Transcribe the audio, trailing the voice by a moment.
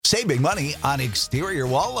saving money on exterior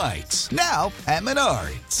wall lights. Now at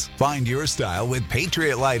Menards. Find your style with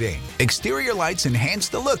Patriot Lighting. Exterior lights enhance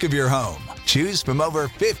the look of your home. Choose from over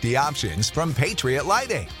 50 options from Patriot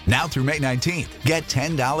Lighting. Now through May 19th, get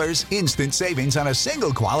 $10 instant savings on a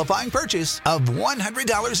single qualifying purchase of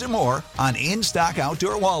 $100 or more on in-stock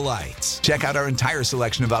outdoor wall lights. Check out our entire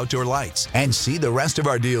selection of outdoor lights and see the rest of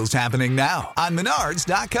our deals happening now on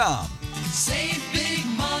Menards.com. Save big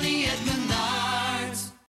money at Menards.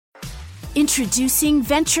 Introducing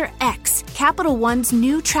Venture X, Capital One's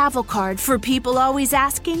new travel card for people always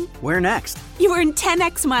asking, where next? You earn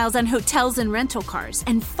 10x miles on hotels and rental cars,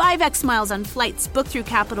 and 5x miles on flights booked through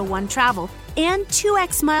Capital One Travel, and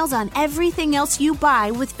 2x miles on everything else you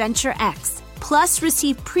buy with Venture X. Plus,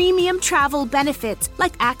 receive premium travel benefits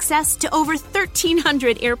like access to over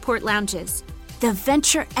 1,300 airport lounges. The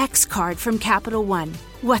Venture X card from Capital One.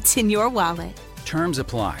 What's in your wallet? Terms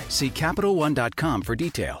apply. See CapitalOne.com for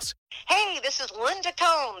details. Hey, this is Linda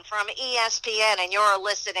Cohn from ESPN, and you're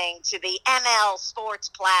listening to the ML Sports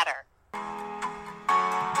Platter.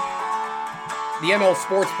 The ML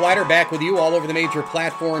Sports Platter back with you all over the major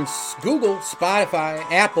platforms: Google, Spotify,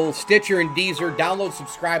 Apple, Stitcher, and Deezer. Download,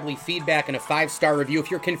 subscribe, leave feedback, and a 5-star review.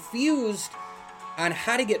 If you're confused on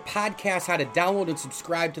how to get podcasts, how to download and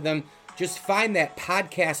subscribe to them, just find that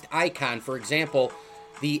podcast icon. For example,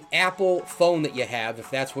 the Apple phone that you have, if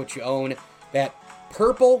that's what you own, that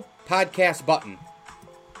purple podcast button.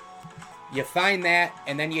 You find that,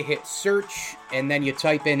 and then you hit search, and then you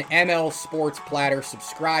type in ML Sports Platter,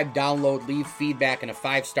 subscribe, download, leave feedback, and a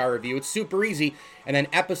 5-star review. It's super easy, and then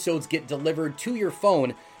episodes get delivered to your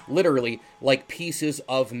phone, literally, like pieces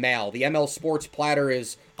of mail. The ML Sports Platter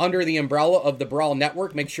is under the umbrella of the Brawl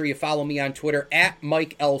Network. Make sure you follow me on Twitter, at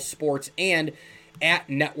Mike L. Sports, and at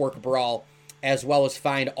Network Brawl, as well as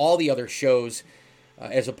find all the other shows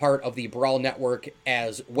as a part of the Brawl Network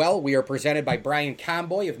as well. We are presented by Brian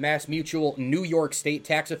Comboy of MassMutual New York State.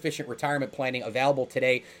 Tax-efficient retirement planning available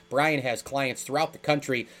today. Brian has clients throughout the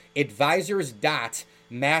country.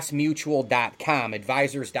 Advisors.massmutual.com.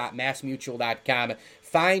 Advisors.massmutual.com.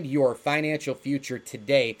 Find your financial future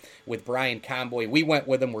today with Brian Comboy. We went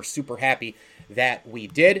with him. We're super happy that we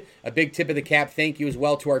did. A big tip of the cap thank you as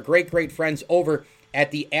well to our great, great friends over at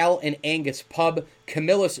the Al and Angus Pub,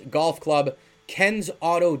 Camillus Golf Club, Ken's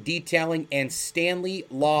Auto Detailing, and Stanley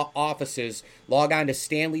Law Offices. Log on to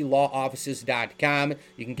StanleyLawOffices.com.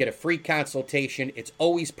 You can get a free consultation. It's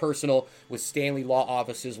always personal with Stanley Law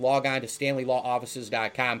Offices. Log on to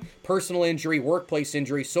StanleyLawOffices.com. Personal injury, workplace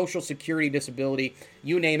injury, social security, disability,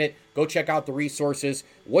 you name it. Go check out the resources.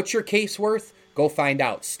 What's your case worth? Go find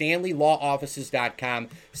out. StanleyLawOffices.com.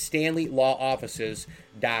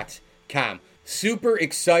 StanleyLawOffices.com. Super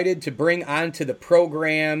excited to bring onto the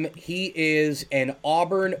program. He is an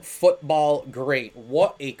Auburn football great.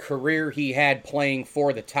 What a career he had playing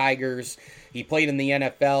for the Tigers. He played in the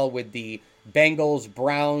NFL with the Bengals,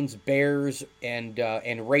 Browns, Bears, and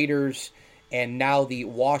Raiders, and now the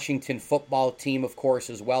Washington football team, of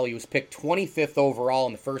course, as well. He was picked 25th overall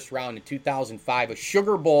in the first round in 2005, a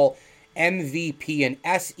Sugar Bowl MVP and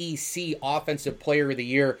SEC Offensive Player of the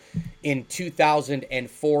Year in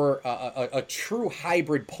 2004, a true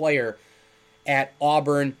hybrid player at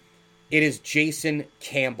Auburn. It is Jason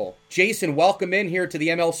Campbell. Jason, welcome in here to the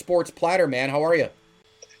ML Sports Platter, man. How are you?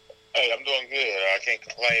 Hey, I'm doing good. I can't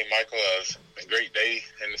complain, Michael. It's been a great day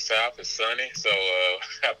in the South. It's sunny, so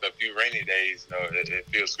after a few rainy days, it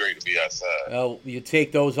feels great to be outside. Well, you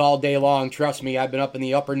take those all day long. Trust me, I've been up in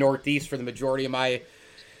the upper Northeast for the majority of my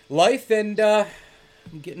life, and I'm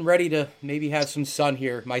getting ready to maybe have some sun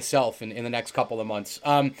here myself in the next couple of months.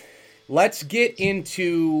 Let's get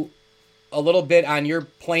into a little bit on your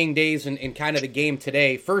playing days and kind of the game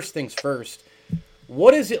today. First things first,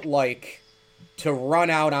 what is it like to run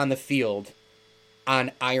out on the field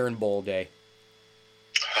on Iron Bowl day?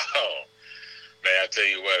 Oh, man, I tell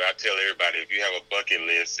you what, I tell everybody, if you have a bucket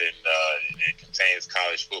list and it contains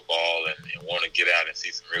college football and want to get out and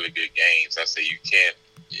see some really good games, I say you can't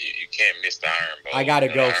miss the Iron Bowl. I gotta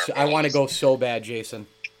go. I want to go so bad, Jason.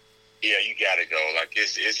 Yeah, you gotta go. Like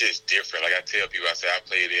it's just different. Like I tell people, I say I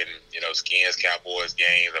played in Skins Cowboys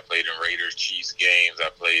games. I played in Raiders Chiefs games. I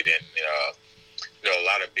played in a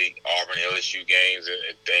lot of big Auburn LSU games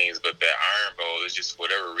and things. But that Iron Bowl is just for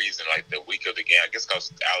whatever reason, like the week of the game. I guess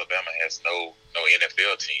because Alabama has no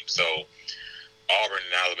NFL team, so Auburn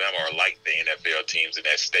and Alabama are like the NFL teams in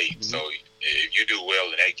that state. Mm-hmm. So if you do well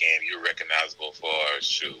in that game, you're recognizable for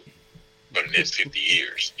the next 50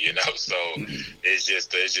 years, So it's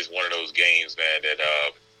just one of those games, man, that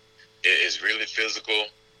it's really physical.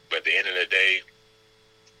 But at the end of the day,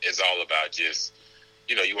 it's all about just,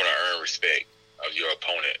 you want to earn respect. of your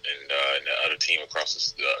opponent and the other team across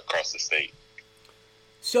the state.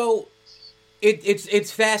 So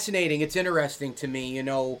it's fascinating. It's interesting to me.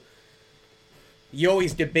 You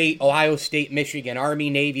always debate Ohio State, Michigan. Army,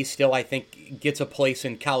 Navy still, I think, gets a place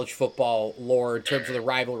in college football lore in terms of the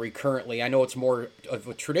rivalry currently. I know it's more of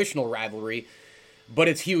a traditional rivalry, but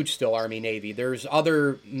it's huge still, Army, Navy. There's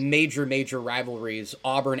other major rivalries.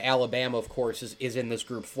 Auburn, Alabama, of course, is in this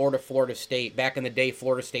group. Florida, Florida State. Back in the day,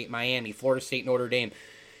 Florida State, Miami. Florida State, Notre Dame.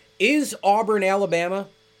 Is Auburn, Alabama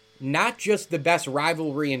not just the best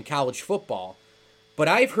rivalry in college football, but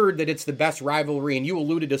I've heard that it's the best rivalry, and you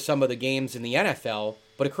alluded to some of the games in the NFL,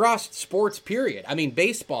 but across sports, period. I mean,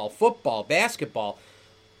 baseball, football, basketball.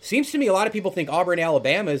 Seems to me a lot of people think Auburn,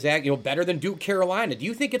 Alabama is better than Duke, Carolina. Do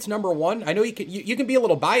you think it's number one? I know you can be a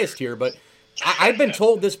little biased here, but I've been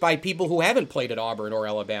told this by people who haven't played at Auburn or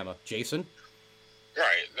Alabama. Jason?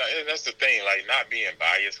 Right. That's the thing, like not being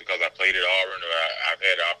biased because I played at Auburn or I've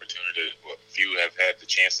had the opportunity, what few have had the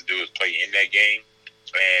chance to do is play in that game.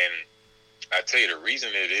 And I tell you, the reason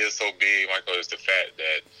it is so big, Michael, is the fact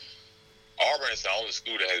that Auburn is the only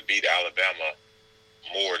school that has beat Alabama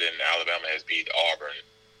more than Alabama has beat Auburn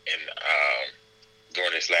in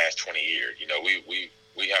during this last 20 years.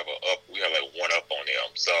 We have like one up on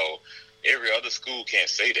them. So every other school can't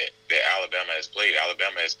say that Alabama has played.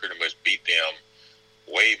 Alabama has pretty much beat them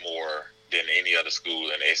way more than any other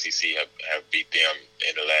school in the SEC have beat them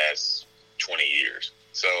in the last 20 years.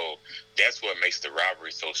 So that's what makes the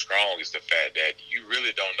rivalry so strong is the fact that you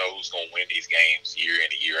really don't know who's going to win these games year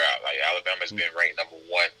in and year out. Like Alabama's been ranked number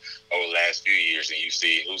one over the last few years, and you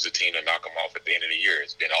see who's the team to knock them off at the end of the year.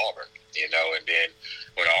 It's been Auburn, and then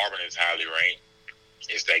when Auburn is highly ranked,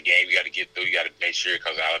 it's that game you got to get through. You got to make sure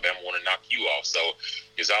because Alabama want to knock you off. So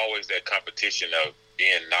there's always that competition of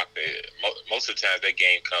being knocked. Most of the time, that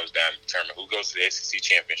game comes down to determine who goes to the SEC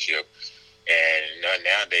championship. And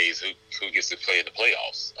nowadays, who gets to play in the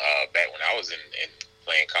playoffs? Back when I was in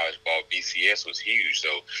playing college ball, BCS was huge. So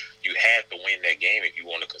you had to win that game if you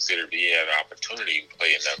want to consider being an opportunity to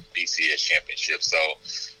play in the BCS championship. So,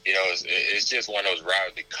 it's just one of those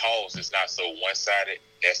rivalries because it's not so one-sided.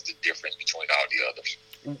 That's the difference between all the others.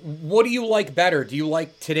 What do you like better? Do you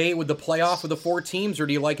like today with the playoff with the 4 teams, or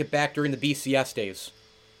do you like it back during the BCS days?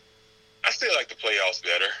 I still like the playoffs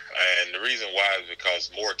better, and the reason why is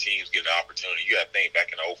because more teams get an opportunity. You got to think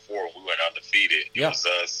back in 2004 when we went undefeated. It was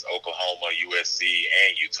us, Oklahoma, USC,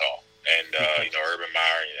 and Utah. And, Urban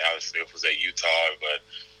Meyer and Alex Smith was at Utah, but,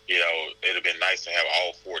 it would have been nice to have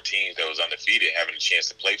all 4 teams that was undefeated having a chance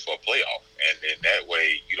to play for a playoff. And in that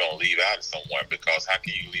way, you don't leave out someone because how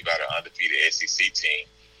can you leave out an undefeated SEC team,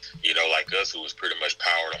 like us who was pretty much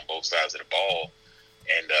powered on both sides of the ball.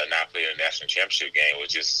 And not play a national championship game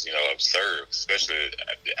was just, absurd, especially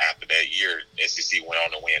after that year, SEC went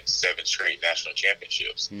on to win 7 straight national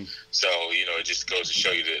championships. So, it just goes to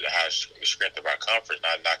show you the strength of our conference,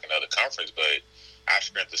 not knocking other conference, but our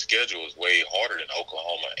strength of schedule is way harder than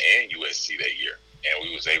Oklahoma and USC that year. And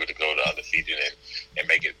we was able to go to undefeated and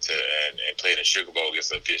make it to and play in the Sugar Bowl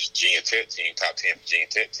against a Virginia Tech team, top 10 Virginia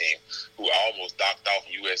Tech team, who almost docked off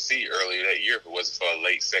USC earlier that year if it wasn't for a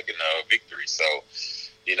late second victory. So,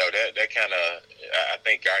 that kind of, I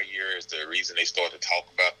think our year is the reason they started to talk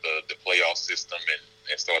about the playoff system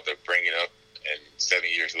and start to bring it up. And 7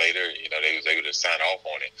 years later, they was able to sign off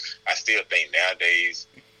on it. I still think nowadays,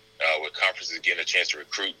 with conferences getting a chance to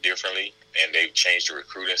recruit differently, and they've changed the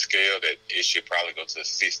recruiting scale, that it should probably go to a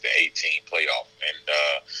 6 to 8 team playoff, and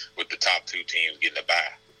with the top 2 teams getting a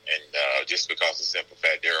bye. And just because of the simple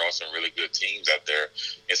fact there are some really good teams out there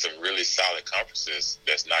and some really solid conferences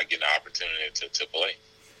that's not getting the opportunity to play.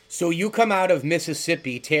 So you come out of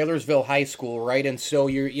Mississippi, Taylorsville High School, right? And so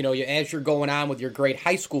as you're going on with your great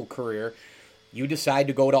high school career, you decide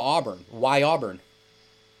to go to Auburn. Why Auburn?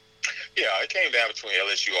 Yeah, it came down between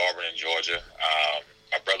LSU, Auburn, and Georgia.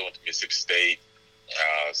 My brother went to Mississippi State,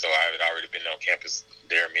 so I had already been on campus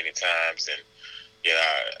there many times. And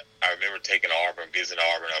I remember taking Auburn, visiting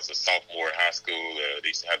Auburn. I was a sophomore in high school. They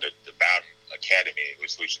used to have the Bowden Academy,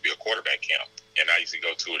 which used to be a quarterback camp, and I used to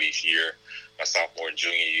go to it each year, my sophomore and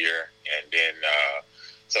junior year. And then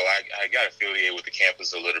so I got affiliated with the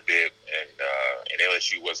campus a little bit, and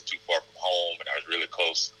LSU wasn't too far from home, and I was really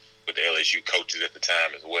close with the LSU coaches at the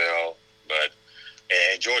time as well.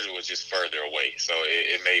 And Georgia was just further away, so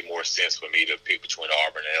it made more sense for me to pick between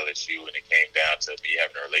Auburn and LSU, and it came down to me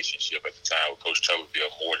having a relationship at the time with Coach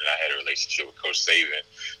Tuberville more than I had a relationship with Coach Saban.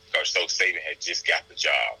 Coach Saban had just got the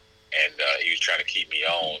job, and he was trying to keep me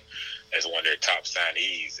on as one of their top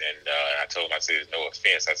signees. And I told him, I said, no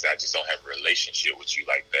offense, I said, I just don't have a relationship with you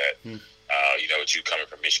like that. With you coming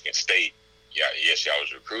from Michigan State, yes, y'all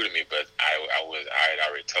was recruiting me, but I had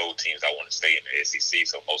already told teams I want to stay in the SEC,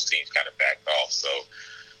 so most teams kind of backed off. So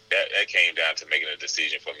that came down to making a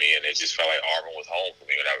decision for me, and it just felt like Auburn was home for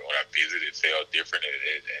me. When I visited, it felt different,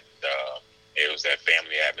 and it was that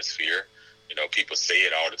family atmosphere. You know, people say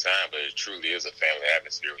it all the time, but it truly is a family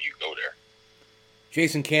atmosphere when you go there.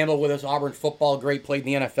 Jason Campbell with us, Auburn football great, played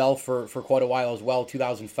in the NFL for quite a while as well,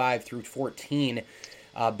 2005 through 14.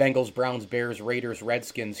 Bengals, Browns, Bears, Raiders,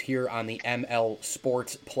 Redskins here on the ML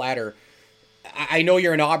Sports Platter. I know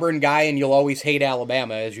you're an Auburn guy and you'll always hate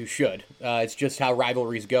Alabama, as you should. It's just how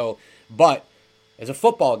rivalries go. But as a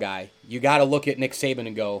football guy, you got to look at Nick Saban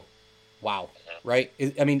and go, wow, right?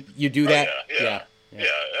 I mean, you do that? Yeah,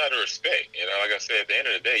 out of respect. You know, like I said, at the end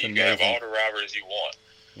of the day, you can have all the rivalries you want.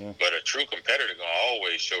 Yeah. But a true competitor going to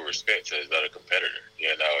always show respect to his other competitor,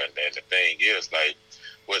 you know. And the thing is, like,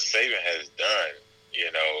 what Saban has done, you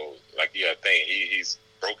know, like the other thing, he's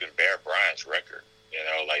broken Bear Bryant's record. You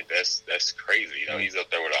know, like that's crazy. You know, he's up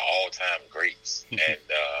there with the all-time greats, and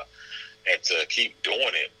to keep doing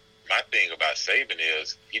it. My thing about Saban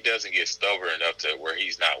is he doesn't get stubborn enough to where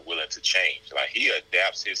he's not willing to change. Like, he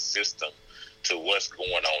adapts his system to what's going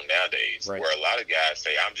on nowadays. Right. Where a lot of guys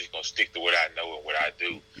say, "I'm just gonna stick to what I know and what I do,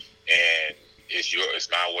 and it's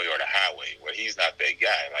my way or the highway." Well, he's not that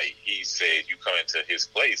guy. Like, he said, you come into his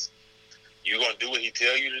place, you're gonna do what he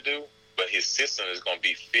tell you to do, but his system is going to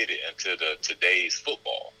be fitted into today's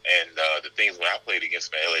football. And the things when I played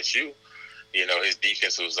against him at LSU, you know, his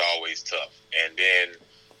defense was always tough. And then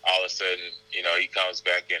all of a sudden, you know, he comes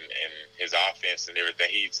back and his offense and everything.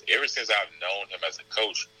 Ever since I've known him as a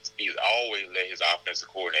coach, he's always let his offensive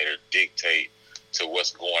coordinator dictate to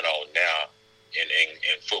what's going on now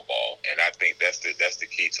in football. And I think that's the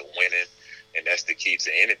key to winning, and that's the key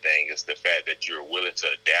to anything, is the fact that you're willing to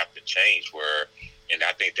adapt and change. And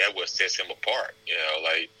I think that what sets him apart. You know,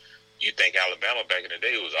 like, you think Alabama back in the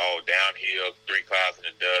day was all downhill, 3 clouds in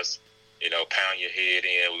the dust, you know, pound your head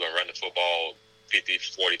in, we're going to run the football 50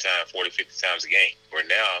 times a game. Where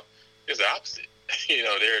now, it's the opposite. You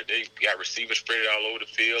know, they got receivers spread all over the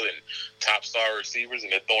field and top star receivers,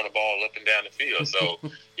 and they're throwing the ball up and down the field. So,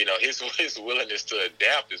 you know, his willingness to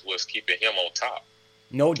adapt is what's keeping him on top.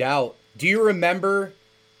 No doubt. Do you remember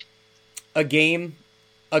a game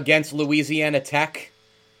against Louisiana Tech,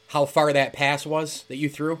 how far that pass was that you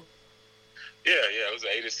threw? Yeah, it was an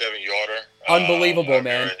 87-yarder. Unbelievable,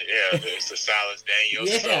 man. It's a Silas Daniels.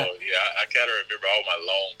 Yeah. So, I kind of remember all my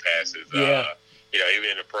long passes. Yeah. You know, even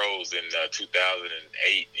in the pros in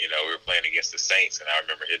 2008, you know, we were playing against the Saints, and I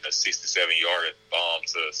remember hitting a 67-yarder bomb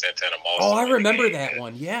to Santana Moss. Oh, I remember that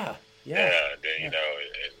one. Yeah. Then, you know,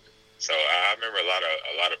 and so I remember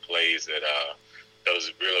a lot of plays that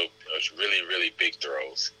those really, really big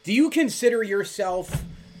throws. Do you consider yourself?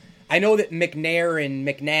 I know that McNair and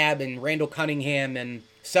McNabb and Randall Cunningham and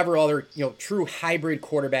several other, you know, true hybrid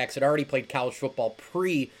quarterbacks had already played college football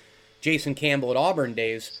pre Jason Campbell at Auburn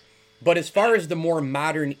days. But as far as the more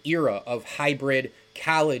modern era of hybrid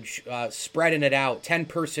college, spreading it out, 10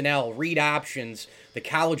 personnel, read options, the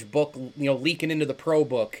college book, you know, leaking into the pro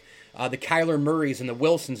book, the Kyler Murrays and the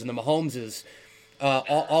Wilsons and the Mahomeses,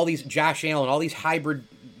 all these Josh Allen, all these hybrid,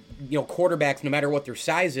 you know, quarterbacks, no matter what their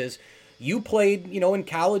size is. You played, you know, in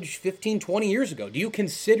college 15, 20 years ago. Do you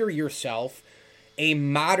consider yourself a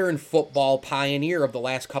modern football pioneer of the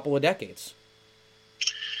last couple of decades?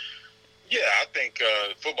 Yeah, I think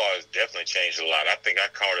football has definitely changed a lot. I think I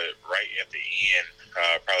caught it right at the end,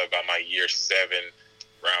 probably about my year 7.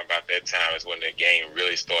 Around about that time is when the game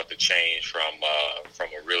really started to change from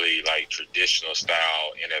a really like traditional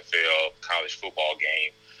style NFL college football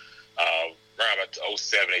game. Around about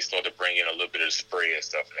 2007, they started to bring in a little bit of the spread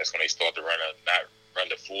stuff, and that's when they started to not run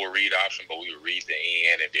the full read option, but we would read the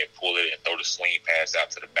end and then pull it and throw the swing pass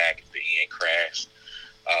out to the back if the end crashed.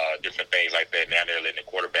 Different things like that. Now they're letting the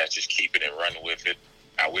quarterbacks just keep it and run with it.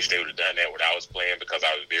 I wish they would have done that when I was playing, because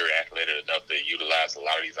I was very athletic enough to utilize a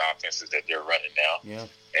lot of these offenses that they're running now. Yeah.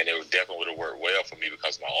 And it definitely would have worked well for me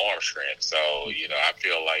because of my arm strength. So, you know, I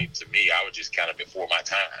feel like, to me, I was just kind of before my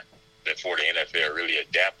time, before the NFL really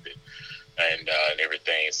adapted and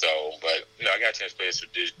everything. So, but, you know, I got a chance to play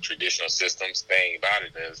traditional systems. Thing about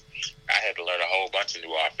it is I had to learn a whole bunch of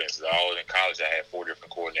new offenses. All in college, I had 4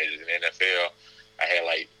 different coordinators. In the NFL, I had,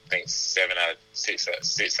 like, I think 6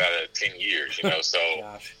 out of 10 years, you know. So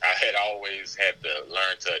I had always had to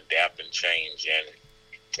learn to adapt and change.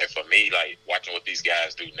 And for me, like, watching what these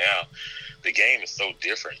guys do now, the game is so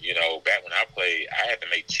different. You know, back when I played, I had to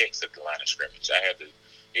make checks at the line of scrimmage. I had to,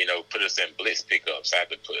 you know, put us in blitz pickups. I had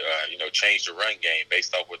to put, you know, change the run game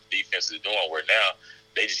based off what the defense is doing, where now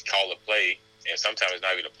they just call a play, and sometimes it's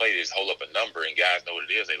not even a play. They just hold up a number, and guys know what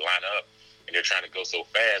it is. They line up, and they're trying to go so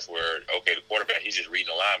fast where, okay, the quarterback, he's just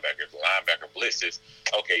reading the linebacker. If the linebacker blitzes,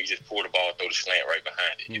 okay, you just pull the ball, throw the slant right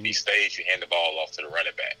behind it. If he stays, you hand the ball off to the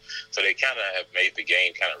running back. So they kind of have made the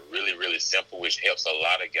game kind of really, really simple, which helps a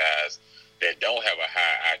lot of guys that don't have a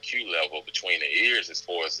high IQ level between the ears as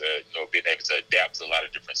far as being able to adapt to a lot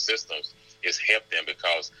of different systems. It's helped them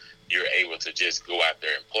because you're able to just go out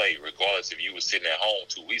there and play. Regardless if you were sitting at home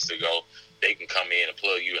 2 weeks ago, they can come in and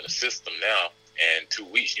plug you in the system now, and 2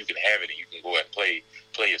 weeks you can have it and you can go out and play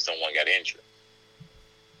if someone got injured.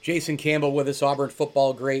 Jason Campbell with us, Auburn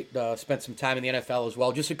football great, spent some time in the NFL as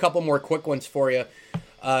well. Just a couple more quick ones for you,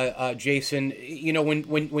 Jason. You know,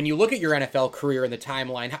 when you look at your NFL career and the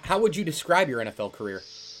timeline, how would you describe your NFL career?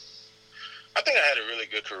 I think I had a really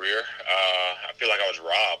good career. I feel like I was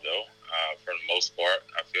robbed, though, for the most part.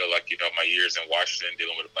 I feel like, my years in Washington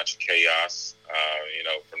dealing with a bunch of chaos,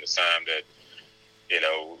 from the time that,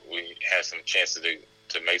 we had some chances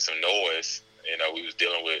to make some noise, we was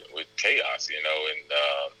dealing with chaos, and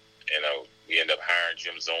we ended up hiring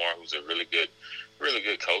Jim Zorn, who's a really good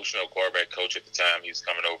coach, quarterback coach at the time. He was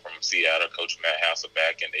coming over from Seattle, Coach Matt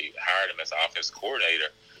Hasselbeck, and they hired him as offensive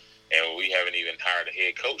coordinator, and we haven't even hired a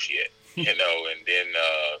head coach yet, and then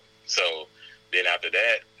then after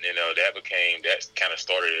that, that kind of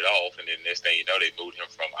started it off, and then next thing you know, they moved him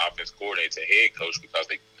from offensive coordinator to head coach because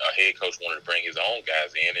a head coach wanted to bring his own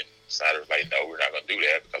guys in, and decided, like, no, we're not going to do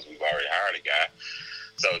that because we've already hired a guy.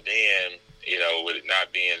 So then, with it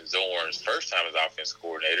not being Zorn's first time as offensive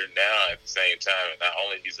coordinator, now at the same time, not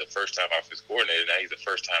only he's the first time offensive coordinator, now he's the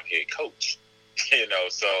first time head coach. And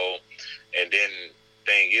then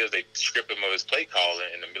thing is, they strip him of his play calling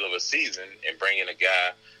in the middle of a season and bring in a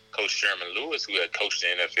guy, Coach Sherman Lewis, who had coached the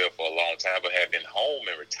NFL for a long time but had been home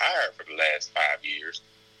and retired for the last 5 years.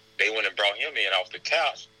 They went and brought him in off the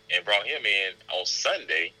couch and brought him in on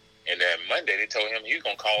Sunday, and then Monday they told him he was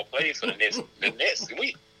going to call plays for the next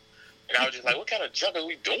week. And I was just like, what kind of junk are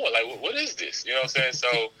we doing? Like, what is this? You know what I'm saying?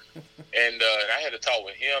 So, and I had to talk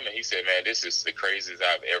with him, and he said, man, this is the craziest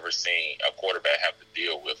I've ever seen a quarterback have to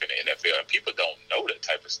deal with in the NFL. And people don't know that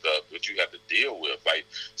type of stuff, what you have to deal with, like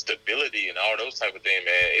stability and all those type of things,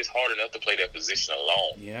 man. It's hard enough to play that position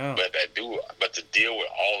alone. Yeah. But to deal with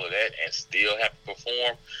all of that and still have to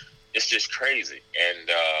perform, it's just crazy. And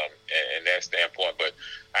that standpoint. But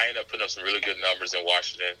I ended up putting up some really good numbers in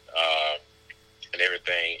Washington. And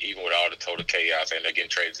everything, even with all the total chaos, I ended up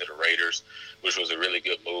getting traded to the Raiders, which was a really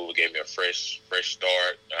good move. It gave me a fresh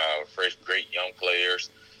start, great young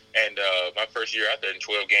players. And my first year out there, in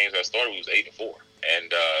 12 games I started, we was 8-4.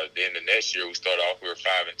 And then the next year we started off, we were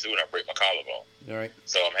 5-2, and I break my collarbone. All right.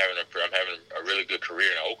 So I'm having a really good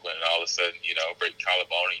career in Oakland, and all of a sudden, break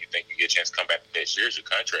collarbone, and you think you get a chance to come back the next year. It's your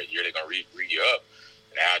contract year. They're gonna re you up.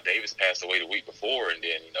 And Al Davis passed away the week before, and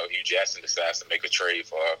then Hugh Jackson decides to make a trade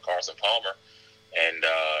for Carson Palmer. And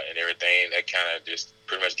everything, that kind of just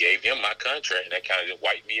pretty much gave him my contract, and that kind of just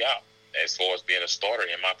wiped me out as far as being a starter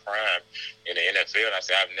in my prime in the NFL. And I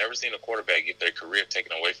said, I've never seen a quarterback get their career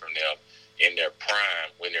taken away from them in their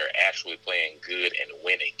prime when they're actually playing good and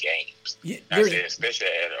winning games. Yeah, I said, especially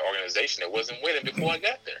at an organization that wasn't winning before I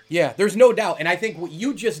got there. Yeah, there's no doubt. And I think what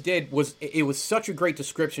you just did was such a great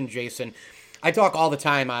description, Jason. I talk all the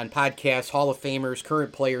time on podcasts, Hall of Famers,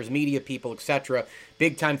 current players, media people, etc.,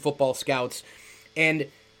 big-time football scouts. And,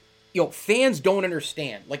 fans don't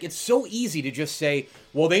understand. Like, it's so easy to just say,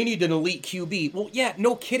 well, they need an elite QB. Well, yeah,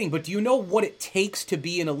 no kidding. But do you know what it takes to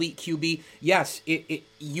be an elite QB? Yes,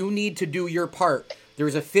 you need to do your part.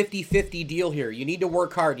 There's a 50-50 deal here. You need to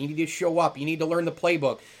work hard. You need to show up. You need to learn the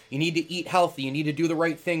playbook. You need to eat healthy. You need to do the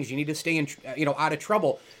right things. You need to stay out of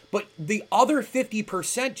trouble. But the other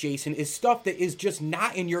 50%, Jason, is stuff that is just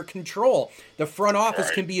not in your control. The front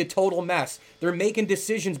office can be a total mess. They're making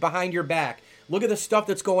decisions behind your back. Look at the stuff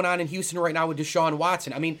that's going on in Houston right now with Deshaun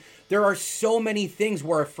Watson. I mean, there are so many things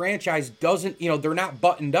where a franchise doesn't, they're not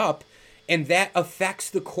buttoned up, and that affects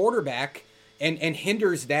the quarterback and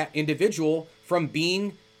hinders that individual from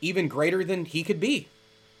being even greater than he could be.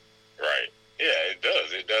 Right. Yeah, it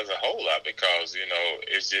does. It does a whole lot because,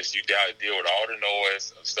 it's just you got to deal with all the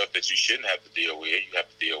noise and stuff that you shouldn't have to deal with. You have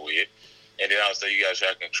to deal with. And then also you guys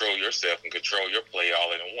have to control yourself and control your play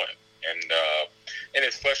all in one. And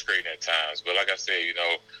it's frustrating at times. But like I said,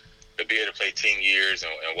 to be able to play 10 years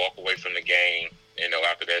and walk away from the game,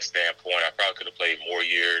 after that standpoint, I probably could have played more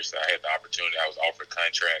years. I had the opportunity. I was offered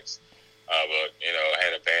contracts. But, I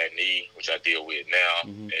had a bad knee, which I deal with now,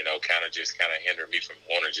 kind of hindered me from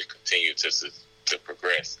wanting to just continue to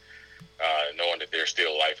progress, knowing that there's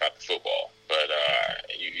still life after football. But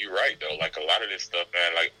you're right, though. Like, a lot of this stuff,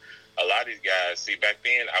 man, like, a lot of these guys, see, back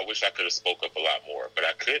then, I wish I could have spoke up a lot more, but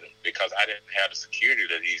I couldn't because I didn't have the security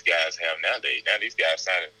that these guys have nowadays. Now these guys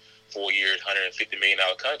signing 4 years, $150 million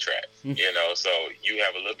contract, so you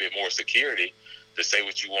have a little bit more security to say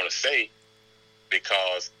what you want to say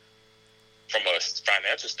because from a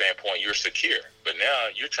financial standpoint, you're secure. But now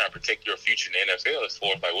you're trying to protect your future in the NFL as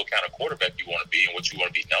far as like what kind of quarterback you want to be and what you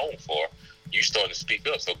want to be known for. You starting to speak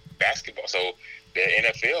up. So the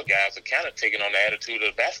NFL guys are kind of taking on the attitude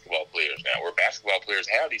of basketball players now, where basketball players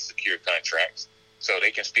have these secure contracts, so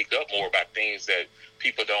they can speak up more about things that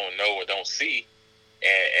people don't know or don't see,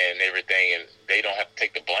 and everything, and they don't have to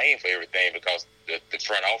take the blame for everything because the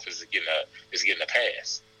front office is getting a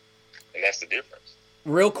pass, and that's the difference.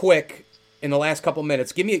 Real quick, in the last couple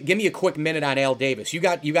minutes, give me a quick minute on Al Davis. You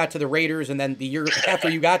got to the Raiders, and then the year after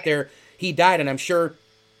you got there, he died, and I'm sure.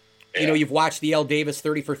 Yeah. You've watched the Al Davis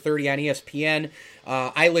 30 for 30 on ESPN.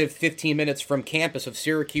 I live 15 minutes from campus of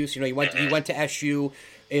Syracuse. He went to SU,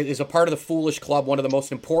 is a part of the Foolish Club, one of the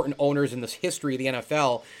most important owners in this history of the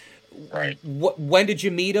NFL. Right. When did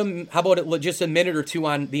you meet him? How about just a minute or two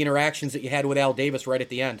on the interactions that you had with Al Davis right at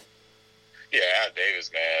the end? Yeah, Al Davis,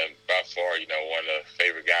 man, by far, one of the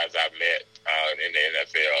favorite guys I've met in the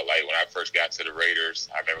NFL. Like, when I first got to the Raiders,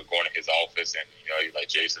 I remember going to his office, and, he's like,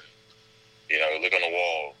 Jason, look on the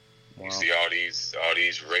wall. Wow. You see all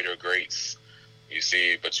these Raider greats. You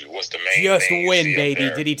see, but what's the main just thing? Just win, baby.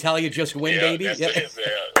 Did he tell you just win, baby? Yeah.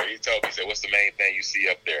 He told me, he said, what's the main thing you see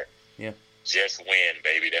up there? Yeah. Just win,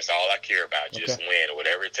 baby. That's all I care about. Just win.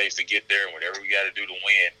 Whatever it takes to get there and whatever we got to do to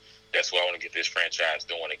win, that's what I want to get this franchise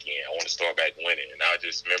doing again. I want to start back winning. And I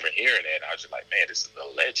just remember hearing that. I was just like, man, this is a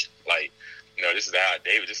legend. Like, this is Al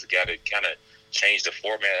Davis. This is the guy that kind of changed the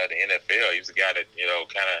format of the NFL. He was the guy that,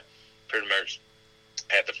 kind of pretty much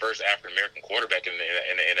had the first African-American quarterback in the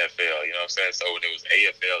NFL, you know what I'm saying? So when it was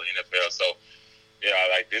AFL, NFL, so,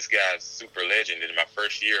 like this guy's super legend. In my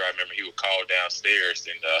first year, I remember he would call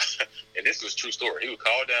downstairs, and this was a true story. He would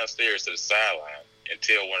call downstairs to the sideline and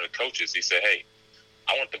tell one of the coaches, he said, hey,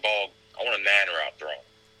 I want a 9-route thrown.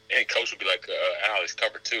 And coach would be like, Al, it's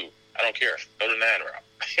cover 2. I don't care. Throw the 9-route.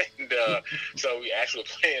 And so we actually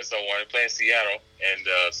playing Seattle,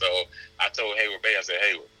 and so I told Hayward Bay, I said,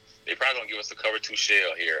 Hayward, they're probably going to give us a cover 2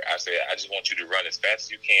 shell here. I said, I just want you to run as fast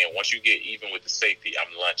as you can. Once you get even with the safety,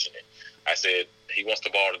 I'm lunching it. I said, he wants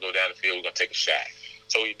the ball to go down the field. We're going to take a shot.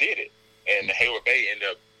 So he did it. And the Hayward Bay ended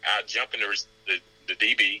up out jumping the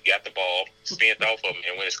DB, got the ball, spent off of him,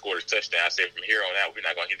 and when he scored a touchdown, I said, from here on out, we're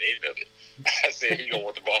not going to hit any of it. I said, you're going to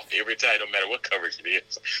want the ball every time, no matter what coverage it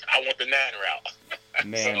is. I want the 9-route.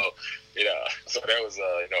 Man. So that was, Al,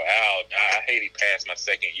 I hate he passed my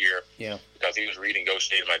second year because he was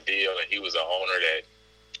renegotiating my deal, and he was an owner that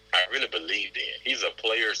I really believed in. He's a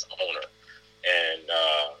player's owner, and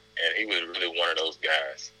he was really one of those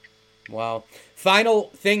guys. Wow. Final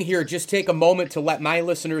thing here, just take a moment to let my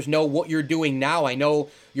listeners know what you're doing now. I know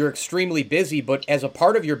you're extremely busy, but as a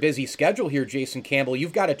part of your busy schedule here, Jason Campbell,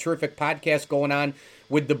 you've got a terrific podcast going on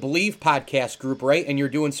with the Believe podcast group, right? And you're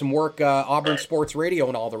doing some work, Auburn Sports Radio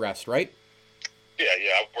and all the rest, right? Yeah.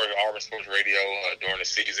 I work at Auburn Sports Radio during the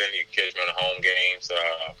season. You can catch me on the home games,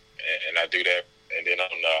 and I do that. And then I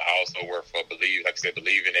also work for Believe, like I said,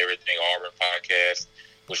 Believe in Everything Auburn podcast,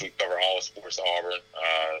 which we cover all sports Auburn.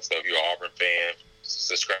 So if you're an Auburn fan,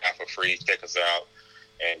 subscribe for free. Check us out.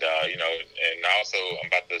 And, and also I'm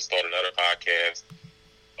about to start another podcast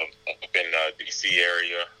up in D.C.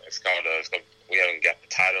 area. It's called, we haven't got the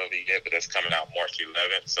title of it yet, but that's coming out March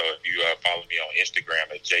 11th. So if you follow me on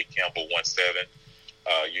Instagram at jcampbell17,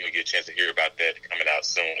 you'll get a chance to hear about that coming out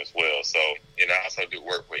soon as well. So, I also do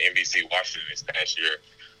work with NBC Washington this past year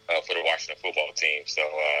for the Washington football team. So,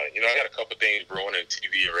 I got a couple things brewing in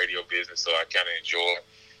TV and radio business, so I kind of enjoy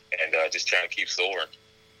and just trying to keep soaring.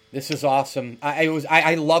 This is awesome.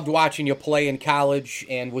 I loved watching you play in college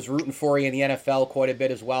and was rooting for you in the NFL quite a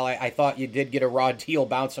bit as well. I thought you did get a raw deal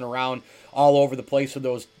bouncing around all over the place with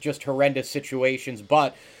those just horrendous situations.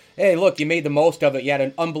 But, hey, look, you made the most of it. You had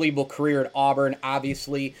an unbelievable career at Auburn,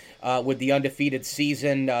 obviously, with the undefeated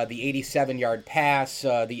season, the 87-yard pass,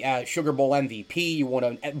 the Sugar Bowl MVP. You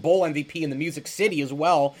won a Bowl MVP in the Music City as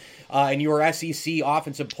well, and you were SEC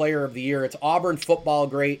Offensive Player of the Year. It's Auburn football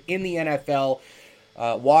great in the NFL.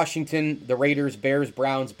 Washington, the Raiders, Bears,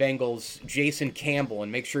 Browns, Bengals, Jason Campbell.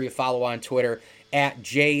 And make sure you follow on Twitter at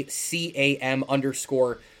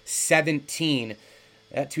JCAM_17.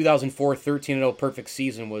 That 2004 13-0 perfect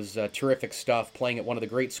season was terrific stuff, playing at one of the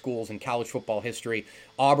great schools in college football history.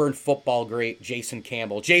 Auburn football great, Jason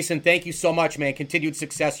Campbell. Jason, thank you so much, man. Continued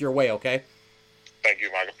success your way, okay? Thank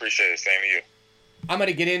you, Mike. Appreciate it. Same to you. I'm going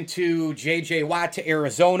to get into J.J. Watt to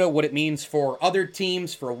Arizona, what it means for other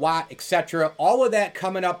teams, for Watt, etc. All of that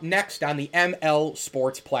coming up next on the ML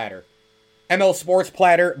Sports Platter. ML Sports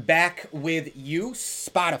Platter back with you.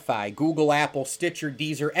 Spotify, Google, Apple, Stitcher,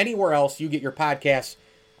 Deezer, anywhere else you get your podcasts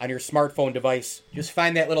on your smartphone device. Just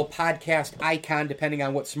find that little podcast icon depending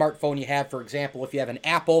on what smartphone you have. For example, if you have an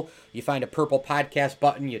Apple, you find a purple podcast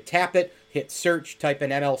button, you tap it, hit search, type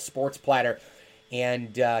in ML Sports Platter,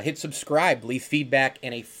 and hit subscribe, leave feedback,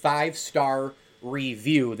 and a 5-star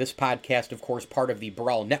review. This podcast, of course, part of the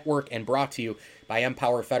Brawl Network and brought to you by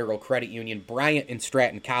Empower Federal Credit Union, Bryant and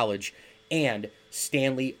Stratton College, and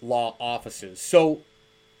Stanley Law Offices. So,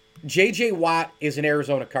 J.J. Watt is an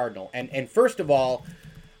Arizona Cardinal. And first of all,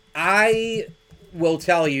 I will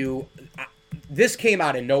tell you, this came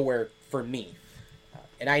out of nowhere for me.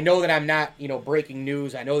 And I know that I'm not, breaking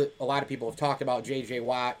news. I know that a lot of people have talked about J.J.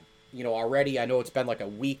 Watt, already. I know it's been like a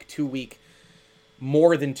week, 2 week,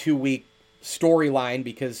 more than 2 week storyline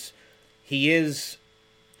because he is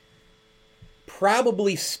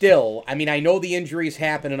probably still, I know the injuries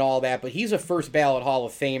happen and all that, but he's a first ballot Hall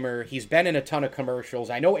of Famer. He's been in a ton of commercials.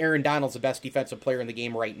 I know Aaron Donald's the best defensive player in the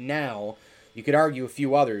game right now. You could argue a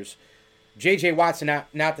few others. J.J. Watt's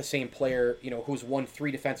not the same player, who's won 3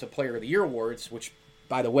 Defensive Player of the Year awards, which,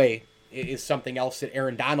 by the way, is something else that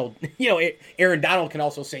Aaron Donald, Aaron Donald can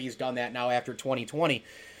also say he's done that now after 2020.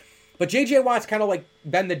 But J.J. Watt's kind of like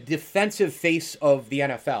been the defensive face of the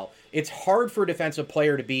NFL. It's hard for a defensive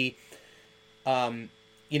player to be,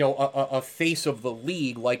 a face of the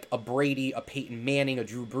league like a Brady, a Peyton Manning, a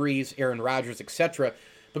Drew Brees, Aaron Rodgers, etc.,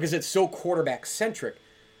 because it's so quarterback-centric.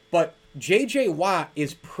 But J.J. Watt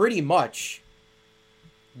is pretty much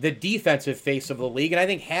the defensive face of the league, and I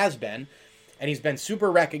think has been. And he's been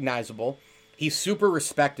super recognizable. He's super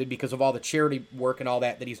respected because of all the charity work and all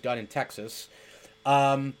that he's done in Texas.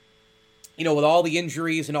 With all the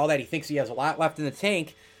injuries and all that, he thinks he has a lot left in the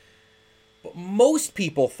tank. But most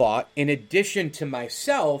people thought, in addition to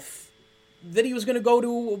myself, that he was going to go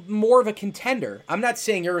to more of a contender. I'm not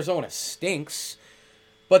saying Arizona stinks,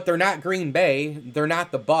 but they're not Green Bay. They're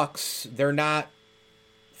not the Bucks. They're not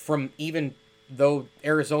from, even though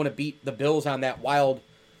Arizona beat the Bills on that wild,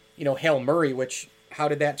 Hail Murray, which, how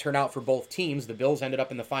did that turn out for both teams? The Bills ended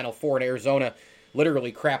up in the Final Four, and Arizona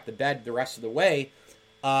literally crapped the bed the rest of the way.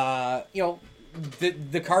 The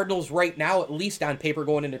Cardinals right now, at least on paper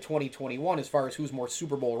going into 2021, as far as who's more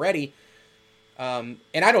Super Bowl ready, and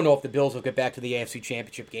I don't know if the Bills will get back to the AFC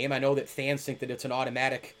Championship game. I know that fans think that it's an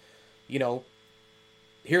automatic,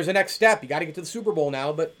 here's the next step. You got to get to the Super Bowl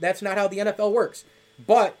now, but that's not how the NFL works.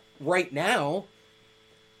 But right now,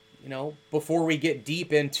 before we get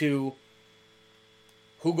deep into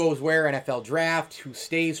who goes where, NFL draft, who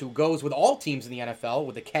stays, who goes with all teams in the NFL,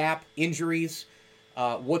 with the cap, injuries,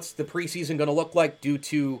 what's the preseason going to look like due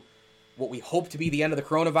to what we hope to be the end of the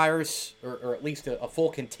coronavirus, or at least a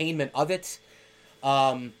full containment of it.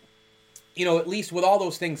 At least with all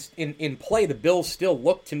those things in play, the Bills still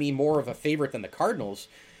look to me more of a favorite than the Cardinals.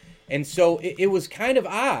 And so it was kind of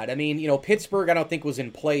odd. Pittsburgh I don't think was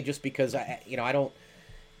in play just because,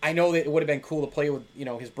 I know that it would have been cool to play with,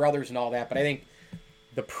 his brothers and all that, but I think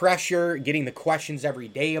the pressure, getting the questions every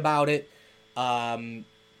day about it,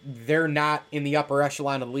 they're not in the upper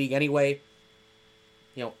echelon of the league anyway.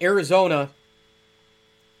 Arizona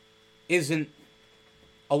isn't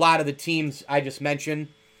a lot of the teams I just mentioned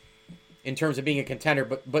in terms of being a contender,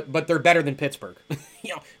 but they're better than Pittsburgh.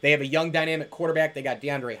 They have a young, dynamic quarterback. They got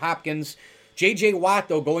DeAndre Hopkins. J.J. Watt,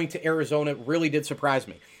 though, going to Arizona really did surprise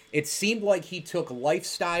me. It seemed like he took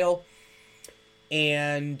lifestyle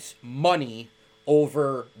and money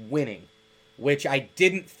over winning, which I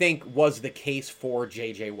didn't think was the case for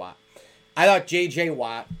J.J. Watt. I thought J.J.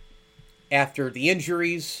 Watt, after the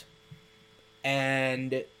injuries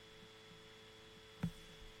and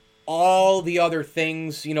all the other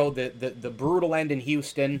things, the brutal end in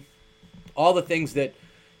Houston, all the things that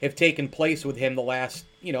have taken place with him the last,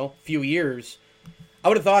 few years, I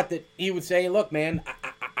would have thought that he would say, look, man,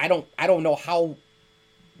 I don't know how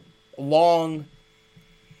long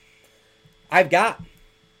I've got.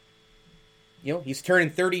 He's turning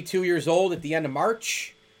 32 years old at the end of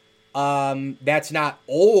March. That's not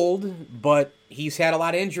old, but he's had a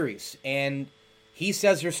lot of injuries. And he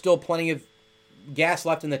says there's still plenty of gas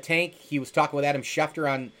left in the tank. He was talking with Adam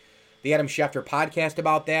Schefter on the Adam Schefter podcast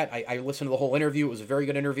about that. I listened to the whole interview. It was a very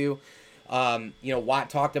good interview. Watt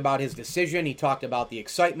talked about his decision. He talked about the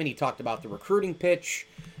excitement. He talked about the recruiting pitch.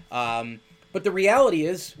 But the reality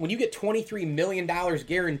is, when you get $23 million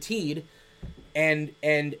guaranteed and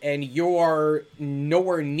you're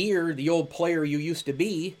nowhere near the old player you used to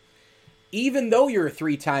be, even though you're a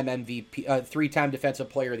three-time MVP, three-time Defensive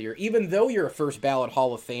Player of the Year, even though you're a first-ballot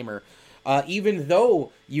Hall of Famer, even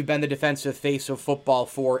though you've been the defensive face of football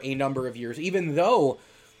for a number of years, even though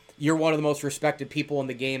you're one of the most respected people in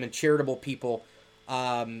the game and charitable people,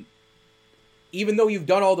 even though you've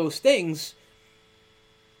done all those things,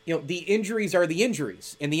 the injuries are the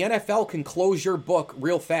injuries. And the NFL can close your book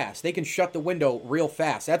real fast. They can shut the window real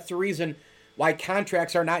fast. That's the reason why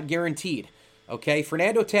contracts are not guaranteed. Okay?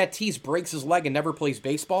 Fernando Tatis breaks his leg and never plays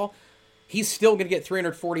baseball. He's still going to get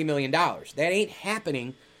 $340 million. That ain't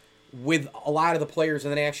happening with a lot of the players in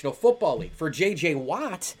the National Football League. For J.J.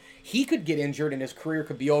 Watt, he could get injured and his career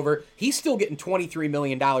could be over. He's still getting $23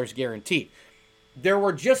 million guaranteed. There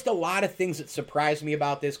were just a lot of things that surprised me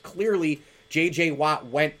about this. Clearly, J.J. Watt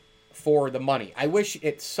went for the money. I wish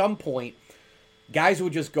at some point guys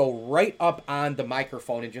would just go right up on the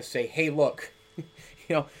microphone and just say, hey, look,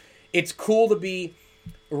 it's cool to be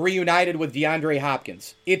reunited with DeAndre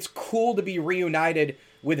Hopkins. It's cool to be reunited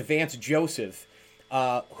with Vance Joseph,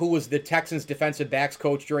 who was the Texans defensive backs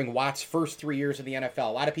coach during Watt's first 3 years in the NFL.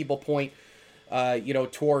 A lot of people point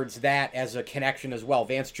towards that as a connection as well.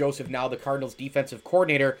 Vance Joseph, now the Cardinals defensive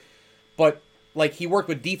coordinator, but he worked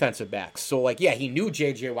with defensive backs. So he knew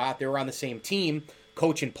J.J. Watt. They were on the same team,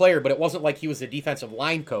 coach and player, but it wasn't like he was the defensive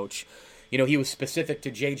line coach. He was specific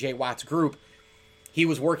to J.J. Watt's group. He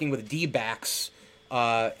was working with D-backs,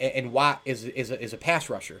 and Watt is a pass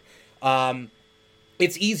rusher.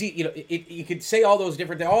 It's easy, you could say all those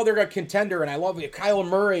different things. Oh, they're a contender, and I love Kyler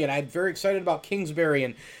Murray, and I'm very excited about Kingsbury.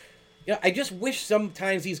 And I just wish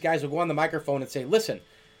sometimes these guys would go on the microphone and say, listen,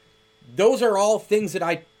 those are all things that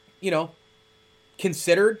I,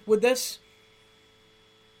 considered with this.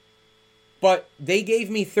 But they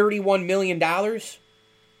gave me $31 million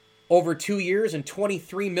over 2 years, and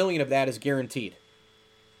 $23 million of that is guaranteed.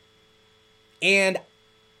 And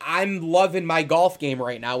I'm loving my golf game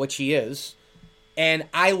right now, which he is. And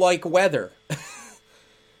I like weather.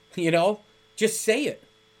 Just say it.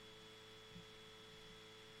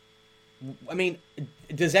 I mean,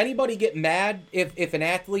 does anybody get mad if an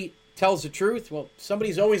athlete tells the truth? Well,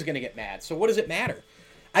 somebody's always going to get mad. So what does it matter?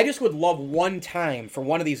 I just would love one time for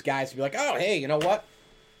one of these guys to be like, oh, hey, you know what?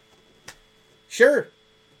 Sure.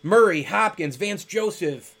 Murray, Hopkins, Vance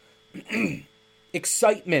Joseph,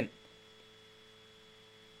 excitement.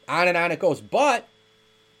 On and on it goes. But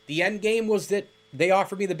the end game was that they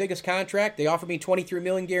offered me the biggest contract. They offered me $23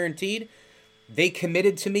 million guaranteed. They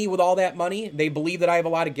committed to me with all that money. They believe that I have a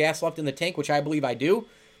lot of gas left in the tank, which I believe I do.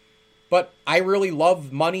 But I really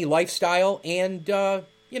love money, lifestyle, and,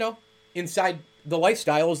 inside the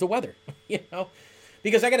lifestyle is the weather,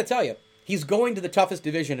 Because I got to tell you, he's going to the toughest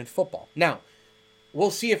division in football. Now,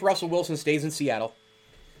 we'll see if Russell Wilson stays in Seattle.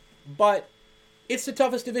 But it's the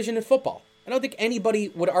toughest division in football. I don't think anybody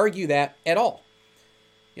would argue that at all.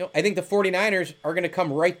 I think the 49ers are going to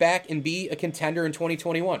come right back and be a contender in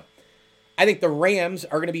 2021. I think the Rams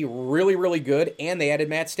are going to be really, really good, and they added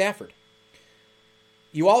Matt Stafford.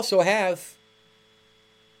 You also have,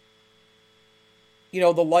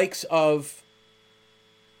 the likes of,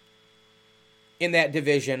 in that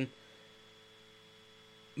division,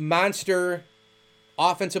 monster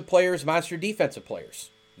offensive players, monster defensive players.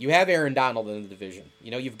 You have Aaron Donald in the division.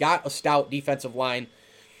 You've got a stout defensive line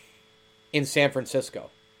in San Francisco.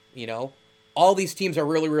 All these teams are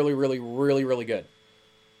really, really, really, really, really good.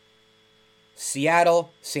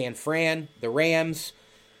 Seattle, San Fran, the Rams.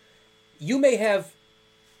 You may have,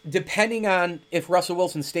 depending on if Russell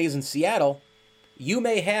Wilson stays in Seattle, you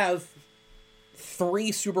may have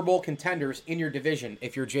 3 Super Bowl contenders in your division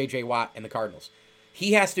if you're J.J. Watt and the Cardinals.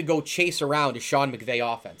 He has to go chase around a Sean McVay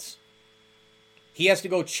offense. He has to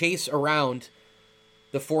go chase around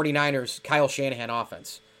the 49ers, Kyle Shanahan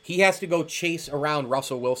offense. He has to go chase around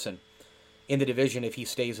Russell Wilson in the division if he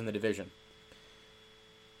stays in the division.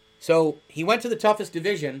 So he went to the toughest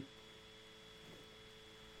division.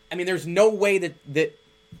 I mean, there's no way that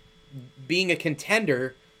being a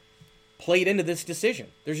contender played into this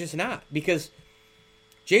decision. There's just not. Because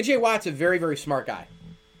J.J. Watt's a very, very smart guy.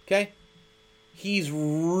 Okay? He's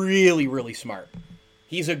really, really smart.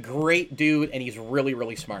 He's a great dude, and he's really,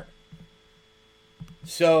 really smart.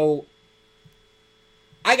 So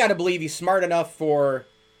I got to believe he's smart enough for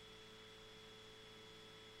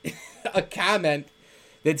a comment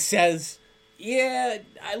that says, yeah,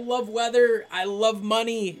 I love weather, I love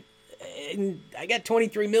money, and I got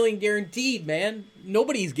 $23 million guaranteed, man.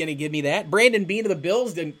 Nobody's going to give me that. Brandon Beane of the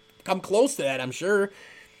Bills didn't come close to that, I'm sure.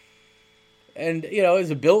 And,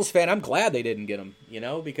 as a Bills fan, I'm glad they didn't get him,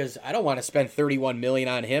 because I don't want to spend $31 million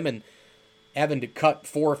on him and having to cut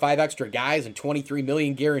 4 or 5 extra guys and $23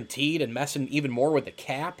 million guaranteed and messing even more with the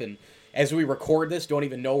cap. And, as we record this, don't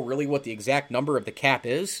even know really what the exact number of the cap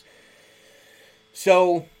is.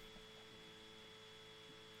 So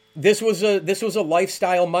this was a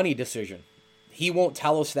lifestyle money decision. He won't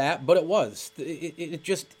tell us that, but it was. It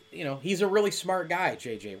just, he's a really smart guy,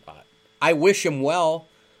 J.J. Watt. I wish him well.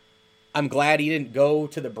 I'm glad he didn't go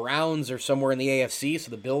to the Browns or somewhere in the AFC,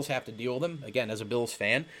 so the Bills have to deal with him, again, as a Bills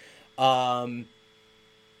fan. But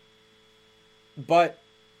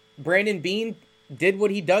Brandon Beane did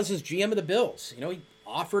what he does as GM of the Bills. He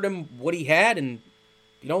offered him what he had, and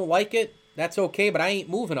if you don't like it, that's okay, but I ain't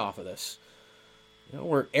moving off of this.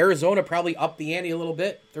 Where Arizona probably upped the ante a little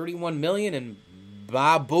bit, $31 million, and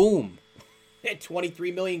boom, at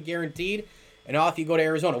 $23 million guaranteed, and off you go to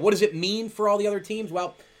Arizona. What does it mean for all the other teams?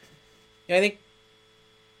 Well, I think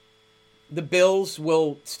the Bills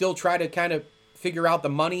will still try to kind of figure out the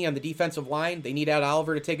money on the defensive line. They need Ed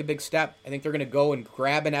Oliver to take a big step. I think they're going to go and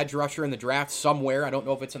grab an edge rusher in the draft somewhere. I don't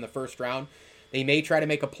know if it's in the first round. They may try to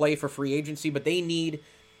make a play for free agency, but they need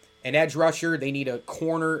an edge rusher. They need a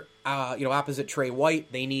corner, opposite Trey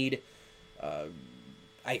White. They need,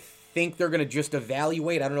 I think they're going to just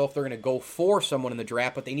evaluate. I don't know if they're going to go for someone in the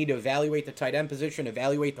draft, but they need to evaluate the tight end position,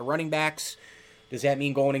 evaluate the running backs. Does that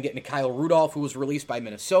mean going and getting Kyle Rudolph, who was released by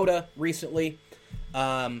Minnesota recently?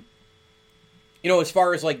 As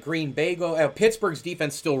far as like Green Bay go, Pittsburgh's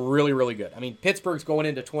defense is still really, really good. I mean, Pittsburgh's going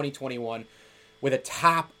into 2021 with a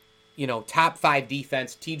top 5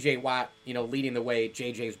 defense. TJ Watt, leading the way,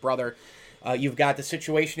 JJ's brother. You've got the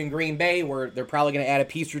situation in Green Bay where they're probably going to add a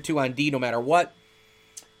piece or two on D no matter what.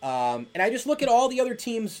 And I just look at all the other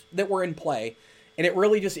teams that were in play, and it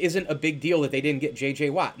really just isn't a big deal that they didn't get J.J.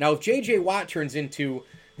 Watt. Now, if J.J. Watt turns into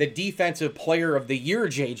the Defensive Player of the Year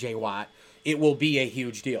J.J. Watt, it will be a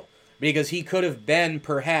huge deal. Because he could have been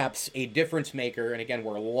perhaps a difference maker, and again,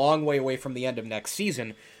 we're a long way away from the end of next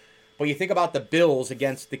season. But you think about the Bills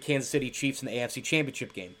against the Kansas City Chiefs in the AFC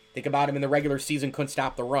Championship game. Think about him in the regular season, couldn't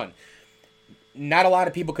stop the run. Not a lot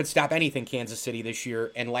of people could stop anything Kansas City this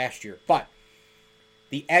year and last year. But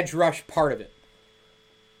the edge rush part of it,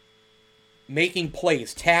 making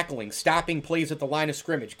plays, tackling, stopping plays at the line of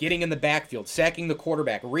scrimmage, getting in the backfield, sacking the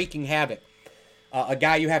quarterback, wreaking havoc, a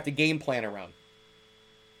guy you have to game plan around,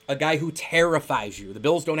 a guy who terrifies you. The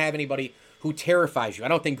Bills don't have anybody who terrifies you. I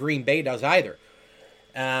don't think Green Bay does either.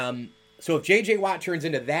 So if J.J. Watt turns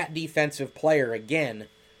into that defensive player again,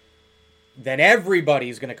 then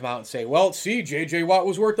everybody's going to come out and say, well, see, J.J. Watt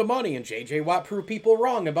was worth the money, and J.J. Watt proved people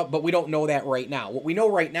wrong. But we don't know that right now. What we know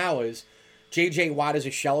right now is J.J. Watt is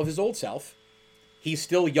a shell of his old self. He's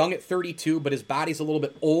still young at 32, but his body's a little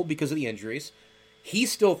bit old because of the injuries. He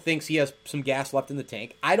still thinks he has some gas left in the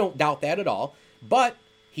tank. I don't doubt that at all. But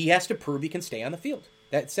he has to prove he can stay on the field.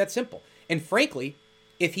 That's that simple. And frankly,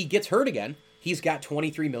 if he gets hurt again, he's got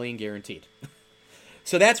 $23 million guaranteed.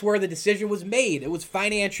 So that's where the decision was made. It was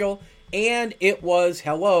financial, and it was,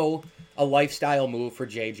 a lifestyle move for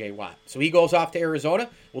J.J. Watt. So he goes off to Arizona.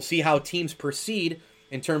 We'll see how teams proceed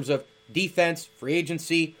in terms of defense, free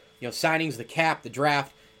agency, signings, the cap, the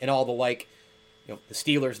draft, and all the like. The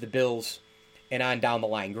Steelers, the Bills, and on down the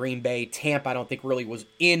line. Green Bay, Tampa, I don't think really was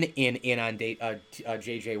in on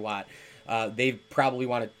J.J. Watt. They probably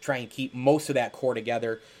want to try and keep most of that core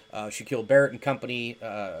together. Shaquille Barrett and company,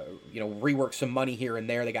 rework some money here and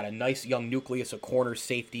there. They got a nice young nucleus of corners,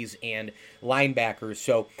 safeties, and linebackers.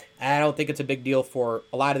 So I don't think it's a big deal for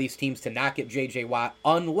a lot of these teams to not get J.J. Watt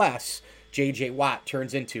unless J.J. Watt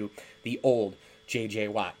turns into the old J.J.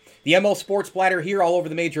 Watt. The ML Sports Platter here all over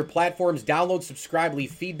the major platforms. Download, subscribe,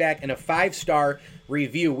 leave feedback, and a 5-star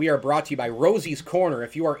review. We are brought to you by Rosie's Corner.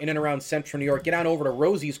 If you are in and around Central New York, get on over to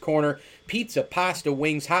Rosie's Corner. Pizza, pasta,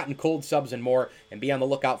 wings, hot and cold subs, and more. And be on the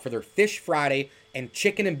lookout for their Fish Friday and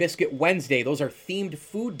Chicken and Biscuit Wednesday. Those are themed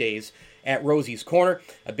food days at Rosie's Corner.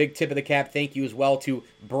 A big tip of the cap thank you as well to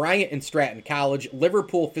Bryant and Stratton College,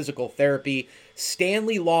 Liverpool Physical Therapy,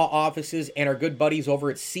 Stanley Law Offices, and our good buddies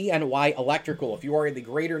over at CNY Electrical. If you are in the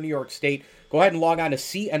greater New York State, go ahead and log on to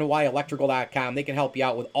cnyelectrical.com. They can help you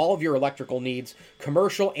out with all of your electrical needs,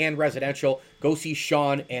 commercial and residential. Go see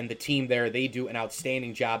Sean and the team there. They do an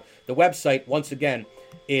outstanding job. The website, once again,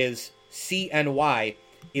 is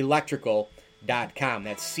cnyelectrical.com.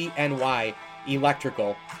 That's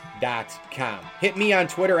cnyelectrical.com. Hit me on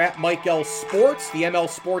Twitter at Mike L. Sports, the ML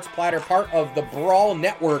Sports Platter, part of the Brawl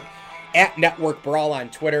Network, at Network Brawl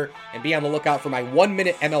on Twitter, and be on the lookout for my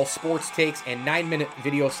 1-minute ML Sports takes and 9-minute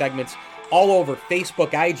video segments all over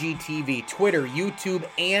Facebook, IGTV, Twitter, YouTube,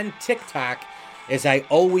 and TikTok. As I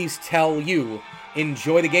always tell you,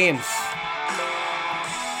 enjoy the games.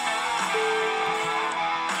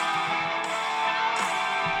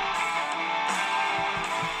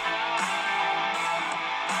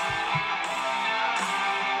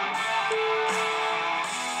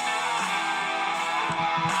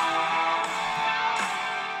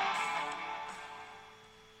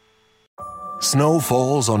 Snow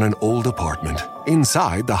falls on an old apartment.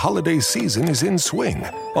 Inside, the holiday season is in swing.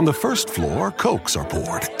 On the first floor, Cokes are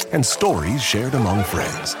poured and stories shared among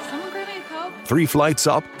friends. 3 flights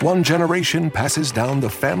up, one generation passes down the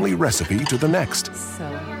family recipe to the next. So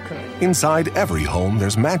good. Inside every home,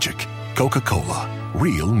 there's magic. Coca-Cola.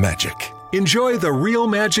 Real magic. Enjoy the real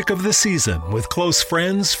magic of the season with close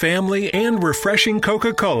friends, family, and refreshing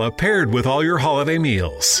Coca-Cola paired with all your holiday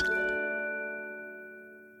meals.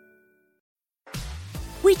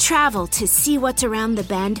 We travel to see what's around the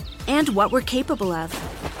bend and what we're capable of.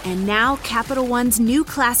 And now Capital One's new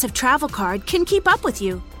class of travel card can keep up with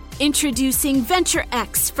you. Introducing Venture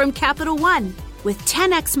X from Capital One. With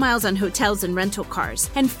 10x miles on hotels and rental cars,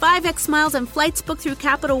 and 5x miles on flights booked through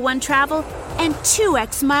Capital One Travel, and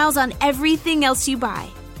 2x miles on everything else you buy.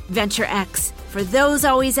 Venture X, for those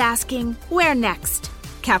always asking, where next?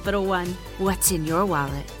 Capital One, what's in your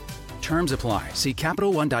wallet? Terms apply. See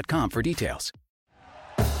CapitalOne.com for details.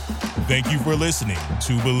 Thank you for listening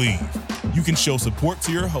to Believe. You can show support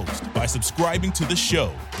to your host by subscribing to the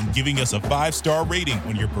show and giving us a 5-star rating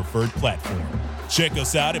on your preferred platform. Check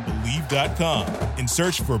us out at Believe.com and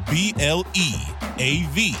search for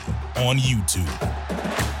BLEAV on YouTube.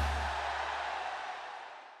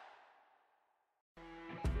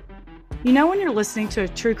 You know when you're listening to a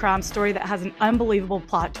true crime story that has an unbelievable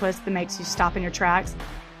plot twist that makes you stop in your tracks?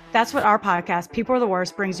 That's what our podcast, People Are the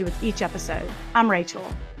Worst, brings you with each episode. I'm Rachel.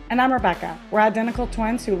 And I'm Rebecca. We're identical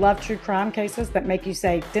twins who love true crime cases that make you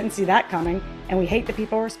say, didn't see that coming, and we hate the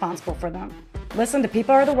people responsible for them. Listen to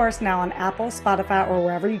People Are the Worst now on Apple, Spotify, or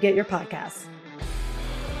wherever you get your podcasts.